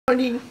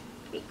Recording.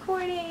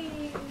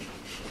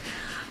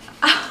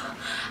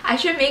 I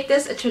should make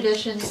this a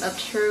tradition of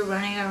True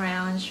running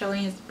around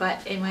showing his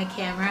butt in my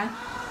camera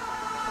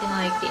in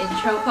like the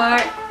intro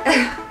part.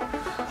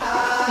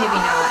 Maybe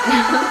not.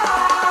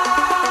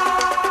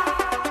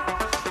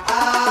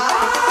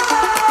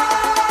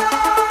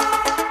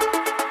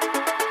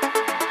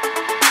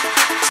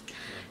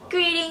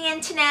 Greeting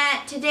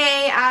internet!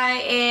 Today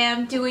I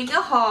am doing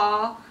a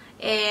haul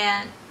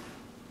and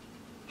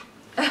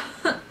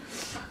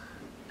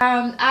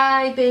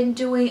I've been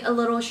doing a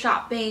little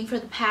shopping for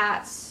the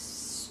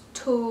past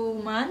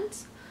 2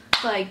 months,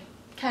 like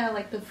kind of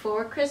like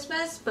before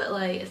Christmas, but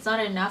like it's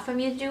not enough for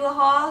me to do a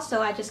haul,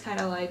 so I just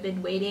kind of like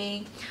been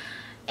waiting.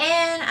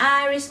 And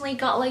I recently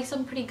got like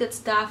some pretty good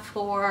stuff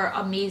for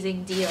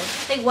amazing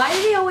deals. Like, why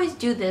do they always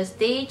do this?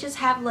 They just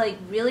have like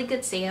really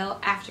good sale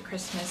after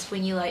Christmas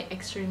when you like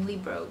extremely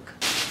broke.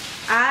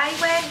 I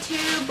went to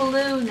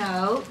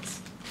Bluenotes.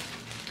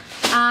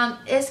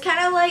 It's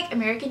kind of like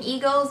American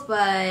Eagles,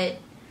 but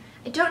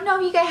I don't know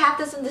if you guys have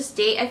this in the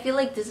state. I feel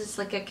like this is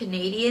like a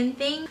Canadian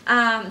thing.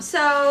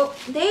 So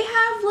they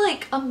have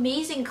like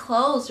amazing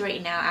clothes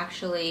right now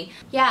actually.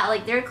 Yeah,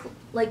 like they're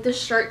like the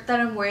shirt that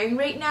I'm wearing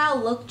right now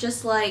look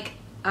just like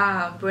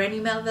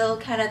Brandy Melville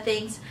kind of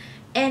things.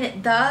 And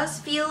it does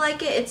feel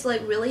like it. It's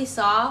like really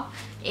soft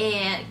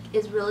and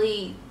it's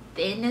really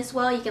thin as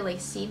well. You can like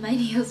see my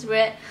nails through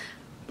it.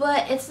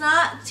 But it's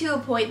not to a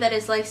point that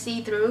it's like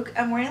see-through.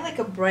 I'm wearing like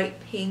a bright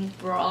pink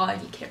bra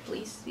and you can't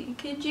really see,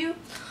 could you?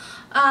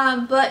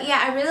 But yeah,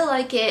 I really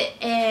like it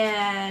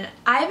and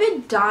I've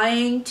been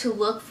dying to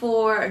look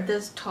for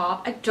this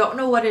top. I don't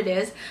know what it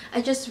is.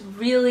 I just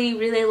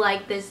really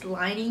like this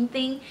lining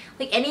thing.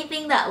 Like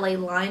anything that like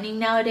lining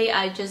nowadays,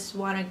 I just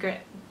want to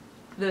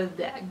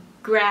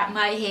grab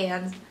my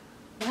hands.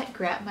 What?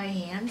 Grab my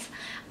hands?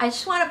 I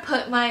just want to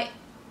put my...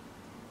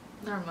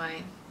 Never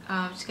mind.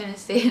 I'm just gonna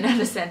say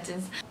another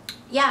sentence.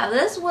 Yeah,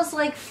 this was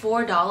like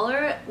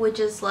 $4,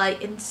 which is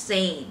like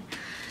insane.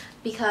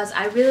 Because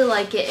I really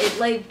like it. It's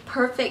like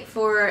perfect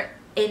for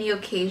any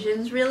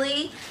occasions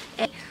really.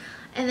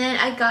 And then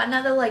I got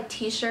another like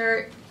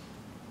t-shirt.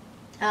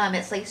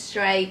 It's like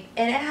striped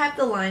and it had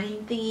the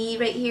lining thingy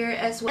right here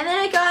as well. And then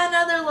I got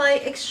another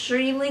like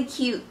extremely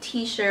cute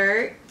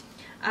t-shirt.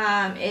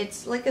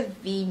 It's like a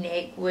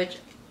v-neck, which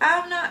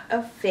I'm not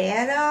a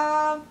fan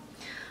of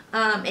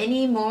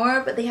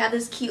anymore, but they have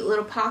this cute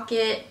little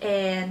pocket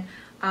and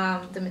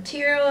the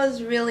material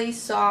is really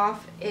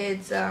soft.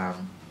 It's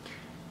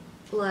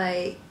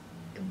like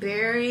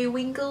berry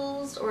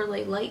winkles or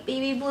like light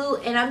baby blue,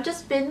 and I've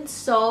just been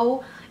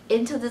so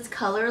into this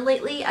color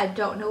lately. I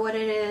don't know what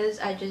it is,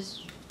 I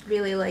just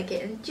really like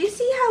it. And do you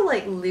see how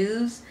like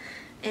loose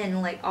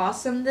and like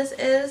awesome this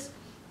is?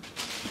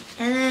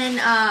 And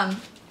then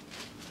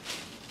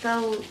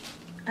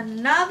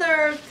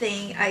another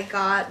thing I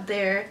got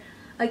there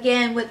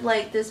again with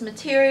like this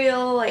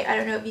material, like I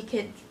don't know if you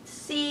can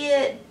see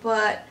it,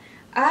 but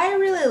I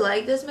really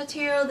like this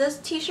material. This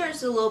t-shirt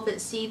is a little bit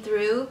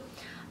see-through.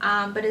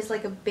 But it's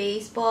like a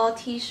baseball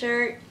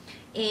t-shirt,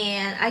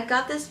 and I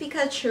got this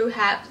because True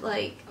had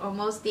like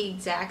almost the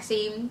exact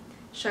same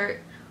shirt.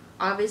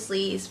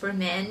 Obviously it's for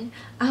men,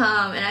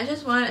 and I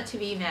just wanted it to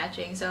be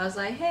matching, so I was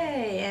like,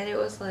 hey, and it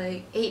was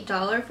like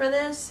 $8 for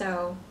this,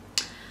 so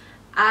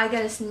I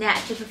gotta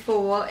snatch it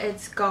before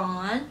it's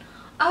gone.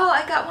 Oh,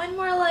 I got one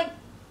more like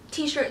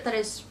t-shirt that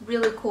is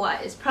really cool.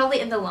 It's probably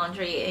in the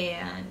laundry,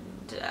 and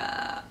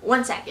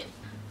 1 second.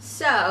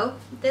 So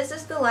this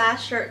is the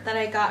last shirt that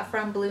I got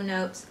from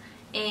Bluenotes,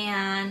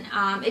 and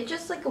it's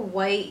just like a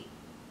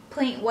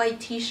plain white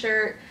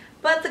t-shirt,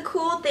 but the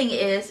cool thing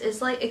is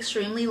it's like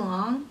extremely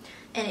long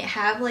and it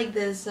have like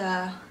this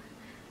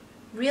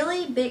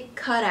really big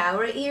cutout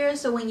right here,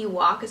 so when you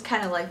walk it's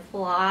kind of like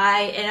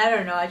fly, and I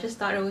don't know, I just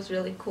thought it was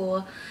really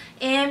cool.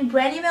 And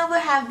Brandy Melville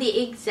have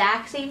the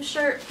exact same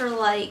shirt for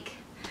like,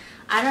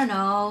 I don't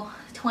know,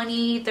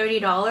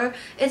 $20–30.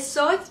 It's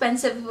so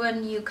expensive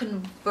when you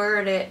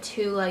convert it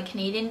to like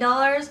Canadian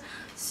dollars.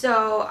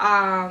 So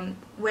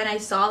when I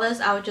saw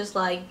this, I was just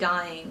like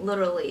dying,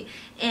 literally.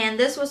 And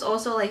this was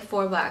also like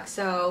 $4,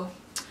 so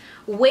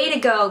way to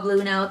go,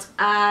 Bluenotes.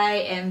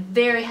 I am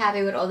very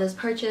happy with all this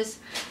purchase.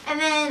 And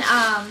then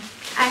I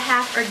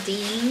have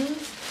Ardene,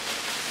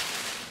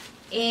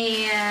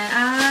 and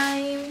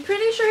I'm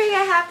pretty sure you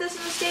have this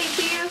in the state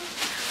too.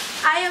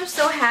 I am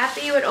so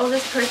happy with all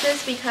this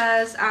purchase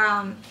because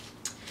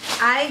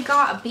I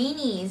got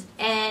beanies,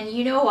 and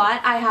you know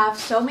what? I have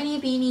so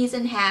many beanies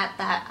and hats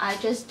that I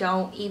just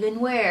don't even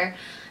wear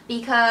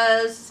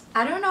because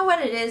I don't know what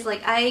it is.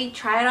 Like, I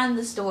tried it on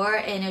the store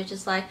and it's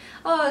just like,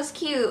 oh, it's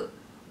cute.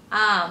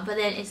 But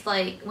then it's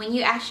like when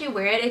you actually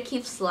wear it, it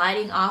keeps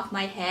sliding off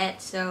my head.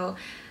 So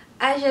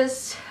I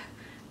just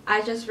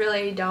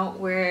really don't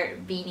wear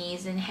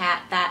beanies and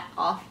hat that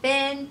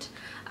often.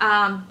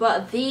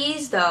 But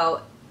these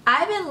though,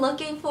 I've been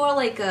looking for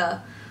like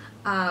a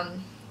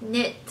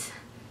knit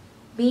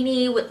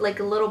beanie with like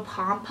a little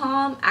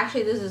pom-pom.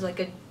 Actually, this is like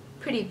a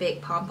pretty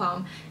big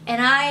pom-pom,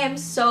 and I am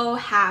so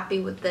happy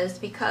with this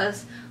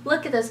because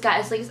look at this,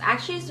 guys. Like,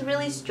 it's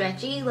really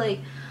stretchy. Like,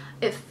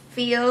 it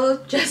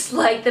feels just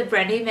like the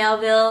Brandy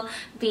Melville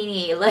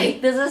beanie.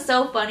 Like, this is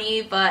so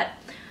funny, but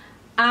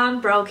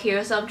I'm broke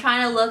here, so I'm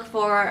trying to look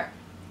for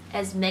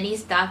as many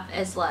stuff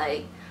as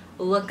like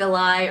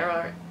look-alike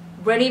or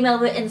Brandy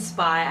Melville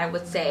inspired, I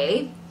would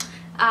say.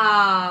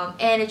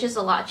 And it's just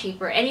a lot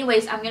cheaper.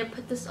 Anyways, I'm gonna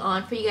put this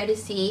on for you guys to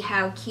see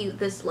how cute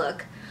this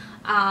look.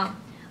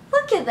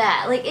 Look at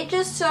that. Like, it's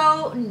just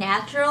so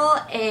natural,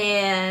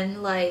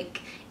 and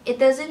like it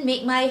doesn't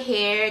make my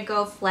hair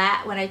go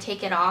flat when I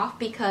take it off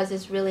because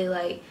it's really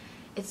like,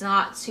 it's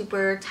not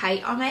super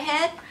tight on my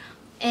head.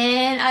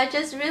 And I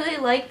just really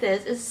like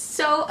this. It's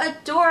so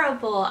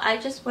adorable. I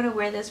just want to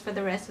wear this for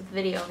the rest of the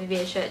video. Maybe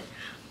I should.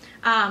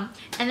 And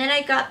then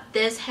I got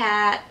this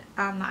hat.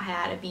 Not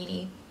hat, a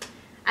beanie.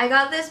 I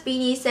got this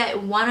beanie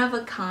set, one of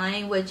a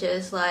kind, which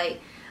is like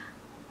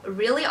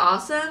really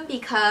awesome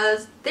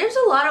because there's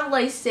a lot of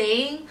like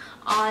saying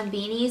on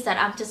beanies that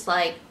I'm just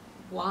like,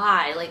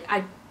 why? Like,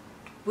 I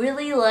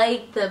really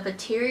like the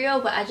material,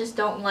 but I just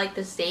don't like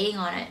the saying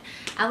on it.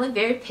 I'm like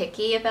very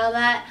picky about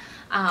that.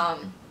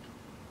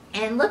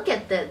 And look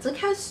at this. Look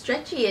how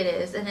stretchy it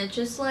is, and it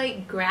just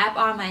like grab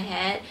on my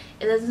head.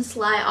 It doesn't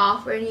slide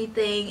off or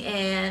anything,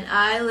 and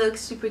I look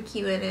super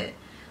cute in it.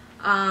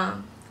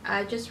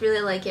 I just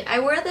really like it.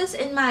 I wore this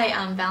in my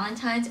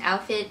Valentine's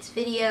outfits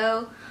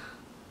video.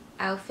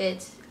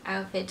 Outfit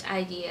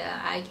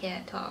idea. I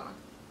can't talk.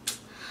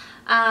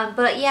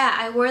 But yeah,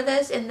 I wore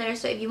this in there,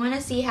 so if you want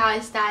to see how I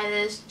style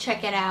this,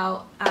 check it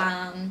out.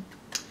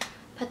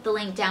 Put the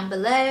link down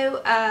below.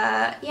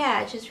 Yeah,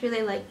 I just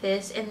really like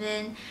this. And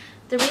then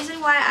the reason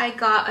why I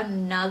got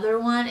another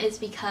one is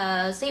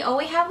because they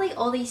always have like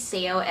all these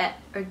sale at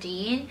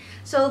Ardene.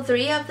 So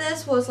 3 of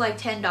this was like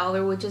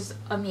 $10, which is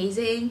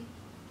amazing.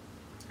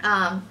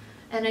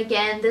 And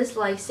again, this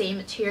like same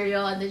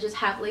material, and they just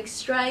have like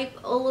stripe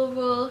all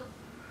over.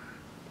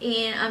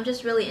 And I'm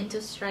just really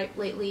into stripe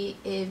lately,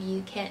 if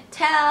you can't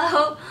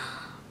tell.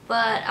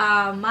 But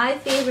my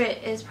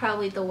favorite is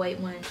probably the white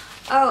one.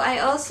 Oh, I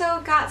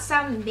also got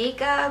some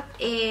makeup,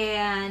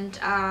 and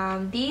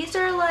these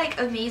are like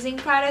amazing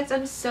products.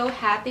 I'm so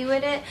happy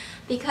with it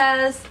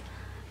because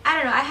I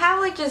don't know, I have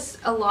like just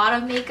a lot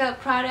of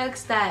makeup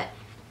products that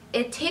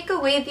it take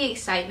away the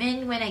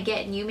excitement when I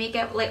get new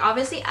makeup. Like,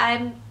 obviously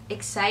I'm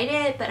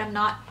excited, but I'm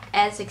not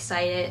as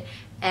excited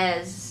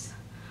as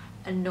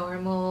a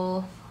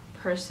normal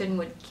person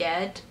would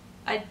get,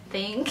 I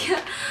think.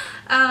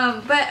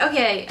 But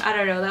okay, I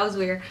don't know, that was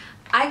weird.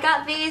 I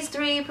got these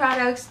 3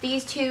 products.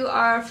 These 2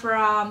 are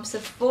from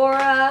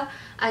Sephora.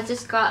 I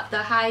just got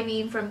the High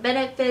Beam from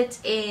Benefit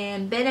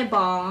and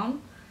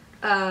Balm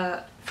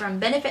from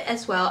Benefit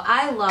as well.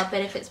 I love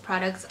Benefit's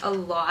products a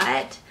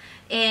lot.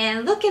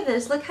 And look at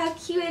this, look how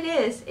cute it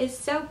is. It's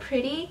so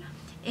pretty,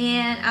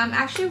 and I'm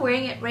actually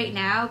wearing it right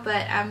now,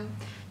 but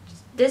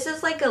this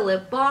is like a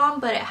lip balm,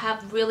 but it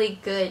have really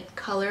good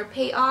color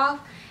payoff.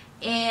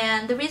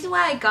 And the reason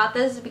why I got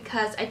this is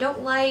because I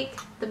don't like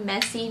the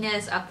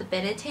messiness of the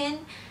Benetton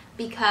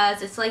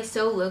because it's like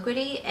so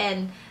liquidy,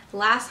 and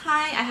last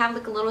time I have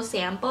like a little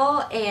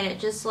sample and it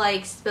just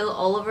like spilled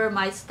all over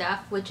my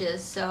stuff, which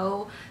is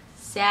so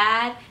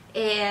sad,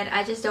 and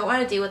I just don't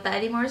want to deal with that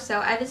anymore. So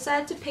I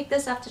decided to pick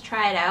this up to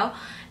try it out,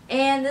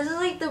 and this is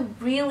like the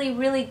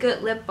really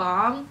good lip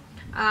balm.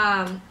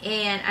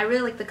 And I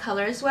really like the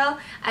color as well.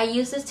 I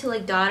use this to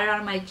like dot it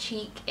on my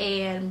cheek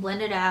and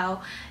blend it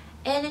out,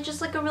 and it's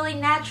just like a really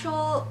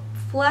natural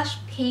flush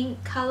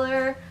pink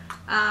color.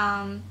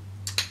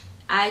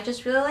 I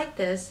just really like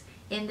this,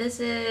 and this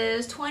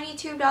is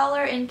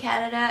 $22 in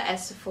Canada at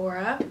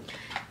Sephora.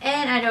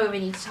 And I don't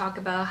even need to talk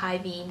about High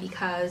Beam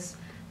because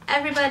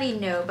everybody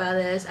know about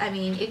this. I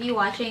mean, if you're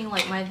watching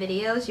like my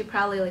videos, you're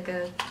probably like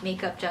a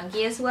makeup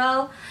junkie as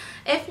well.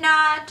 If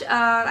not,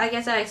 I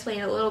guess I'll explain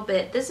it a little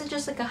bit. This is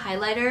just like a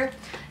highlighter,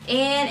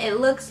 and it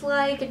looks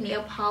like a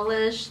nail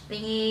polish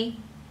thingy.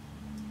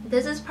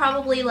 This is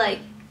probably like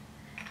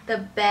the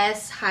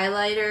best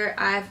highlighter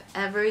I've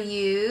ever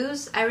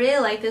used. I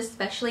really like this,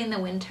 especially in the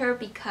winter,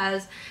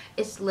 because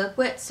it's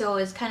liquid, so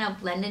it's kind of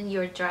blending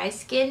your dry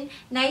skin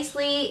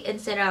nicely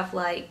instead of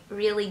like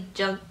really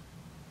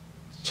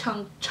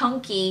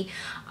chunky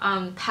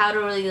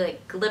powdery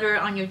like glitter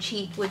on your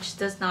cheek, which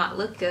does not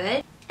look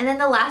good. And then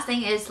the last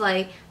thing is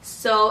like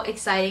so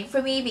exciting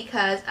for me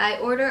because I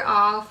order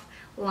off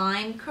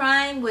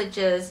Limecrime, which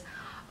is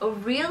a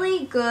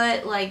really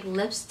good like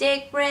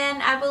lipstick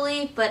brand, I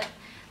believe, but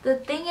the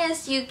thing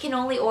is you can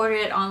only order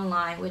it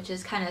online, which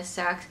is kind of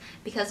sucks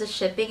because the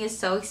shipping is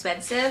so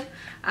expensive.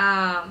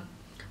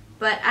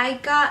 But I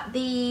got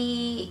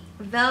the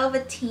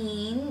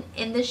Velveteen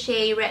in the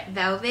shade Red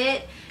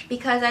Velvet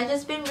because I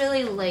just been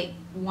really like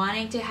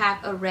wanting to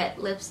have a red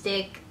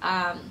lipstick,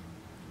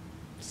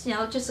 you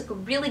know, just like a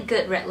really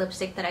good red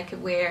lipstick that I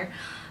could wear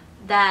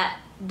that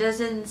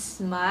doesn't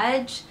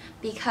smudge,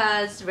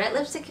 because red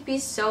lipstick can be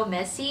so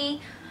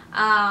messy.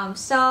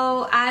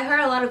 So I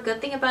heard a lot of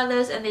good thing about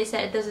this, and they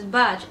said it doesn't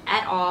budge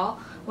at all,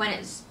 when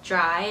it's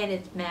dry and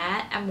it's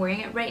matte. I'm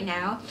wearing it right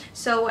now.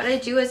 So what I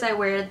do is I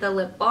wear the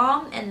lip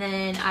balm and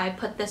then I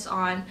put this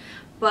on.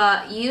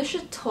 But you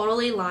should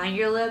totally line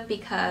your lip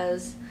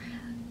because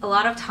a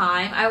lot of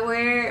time I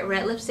wear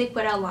red lipstick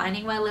without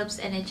lining my lips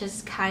and it's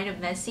just kind of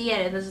messy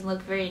and it doesn't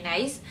look very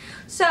nice.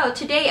 So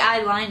today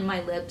I lined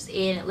my lips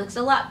and it looks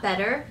a lot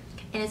better,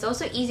 and it's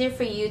also easier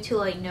for you to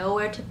like know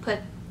where to put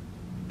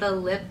the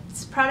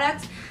lips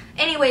products.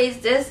 Anyways,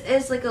 this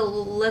is like a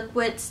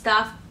liquid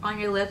stuff on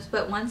your lips,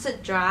 but once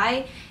it's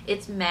dry,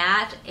 it's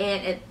matte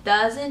and it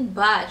doesn't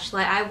budge.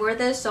 Like I wore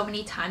this so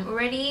many times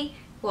already.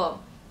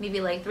 Well, maybe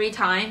like 3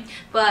 times,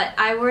 but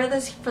I wear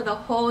this for the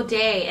whole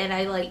day and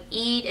I like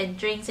eat and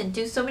drinks and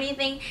do so many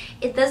things.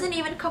 It doesn't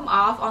even come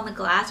off on the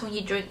glass when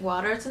you drink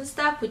waters and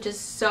stuff, which is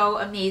so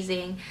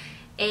amazing.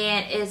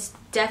 And it's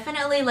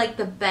definitely like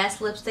the best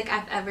lipstick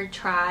I've ever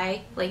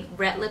tried, like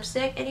red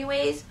lipstick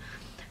anyways.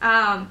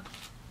 I'm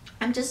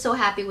just so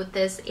happy with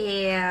this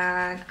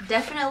and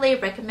definitely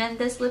recommend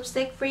this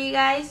lipstick for you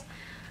guys.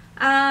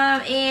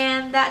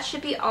 And that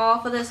should be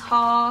all for this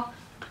haul.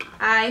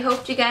 I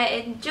hope you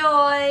guys enjoy,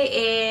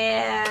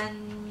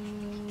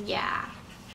 and yeah.